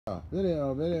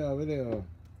Video.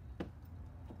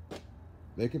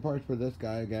 Making parts for this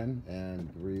guy again, and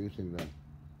we're using the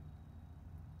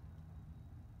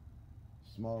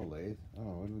small lathe.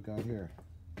 Oh, what do we got here?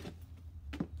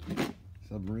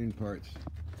 Submarine parts.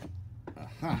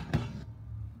 Aha!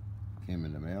 Came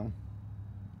in the mail.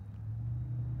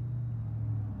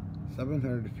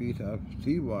 700 feet of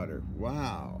seawater.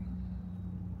 Wow!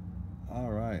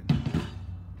 Alright.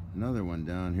 Another one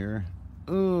down here.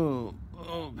 Oh,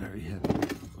 very heavy.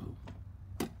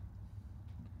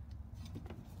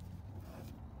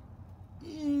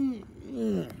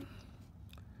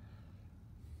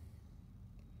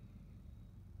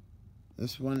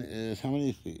 This one is how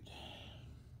many feet?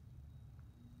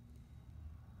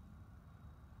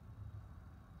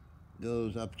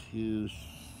 Goes up to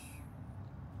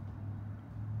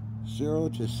 0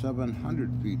 to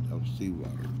 700 feet of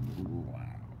seawater. Wow.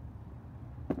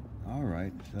 All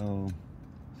right, so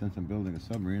since I'm building a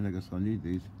submarine, I guess I'll need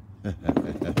these. I'll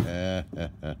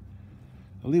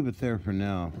leave it there for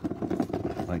now,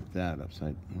 like that,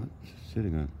 upside. What's it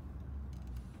sitting on?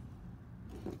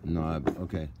 Knob.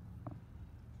 Okay.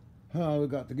 Oh, we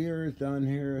got the gears down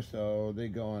here, so they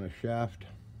go on a shaft.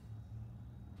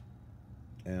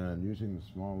 And I'm using the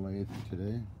small lathe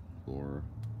today for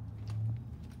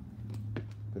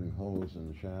putting holes in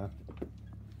the shaft,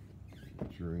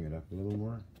 maturing it up a little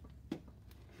more.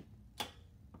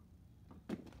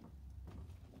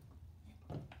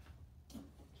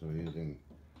 So we're using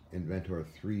Inventor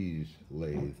 3's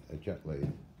lathe, a jet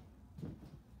lathe.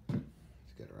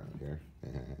 Let's get around here.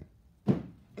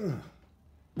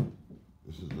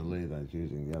 This is the lathe I was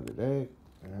using the other day,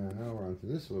 and now we're on to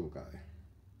this little guy.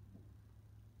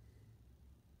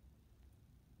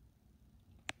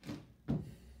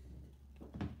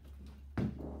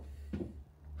 A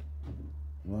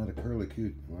lot of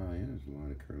curlicue. Wow, yeah, there's a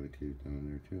lot of curlicue down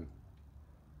there too.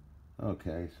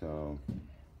 Okay, so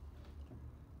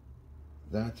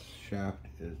that shaft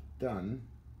is done.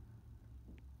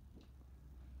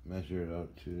 Measured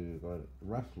out to about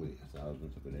roughly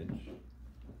 1/1000th of an inch.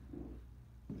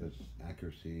 Because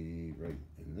accuracy right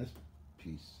in this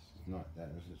piece is not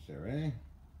that necessary.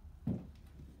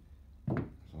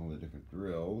 It's all the different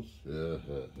drills.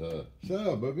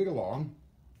 So, moving along.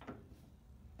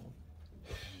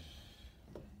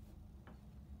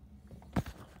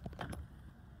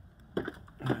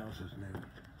 What else is new?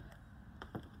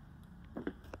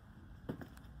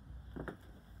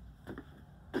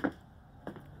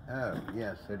 Oh,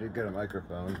 yes, I did get a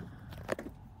microphone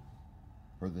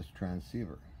for this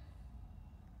transceiver.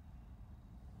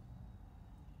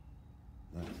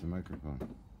 That's the microphone.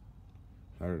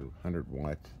 100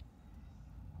 watts.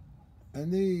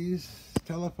 And these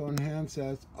telephone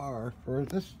handsets are for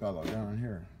this fellow down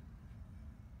here.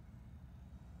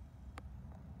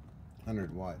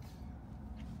 100 watts.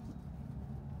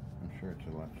 I'm sure it's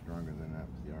a lot stronger than that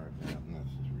with the RF amp, and that's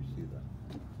just receiver.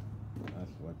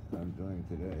 That's what I'm doing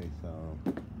today, so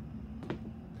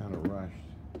kind of rushed.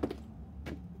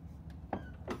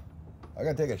 I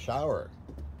gotta take a shower.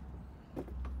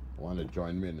 Want to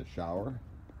join me in the shower?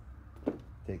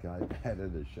 Take an iPad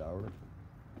in the shower?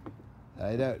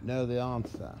 I don't know the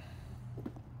answer.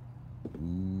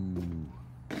 Ooh.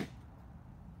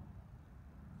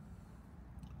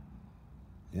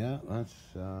 Yeah, that's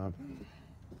a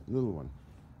little one.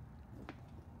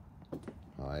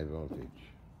 High voltage.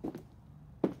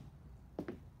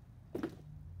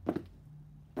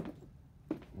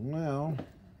 Well,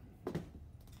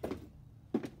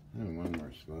 one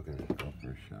more smoke and go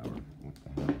for a shower. What the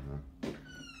hell, huh?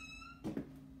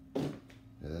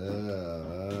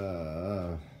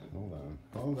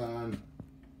 Hold on.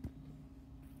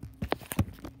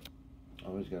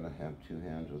 Always gotta have two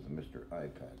hands with the Mr.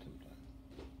 iPad sometimes.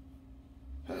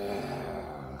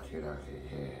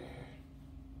 Okay.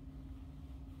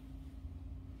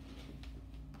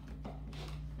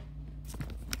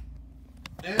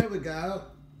 There we go.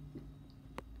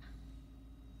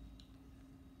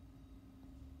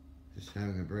 Just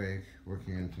having a break,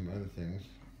 working on some other things.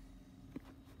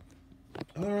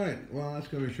 All right, well, that's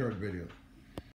going to be a short video.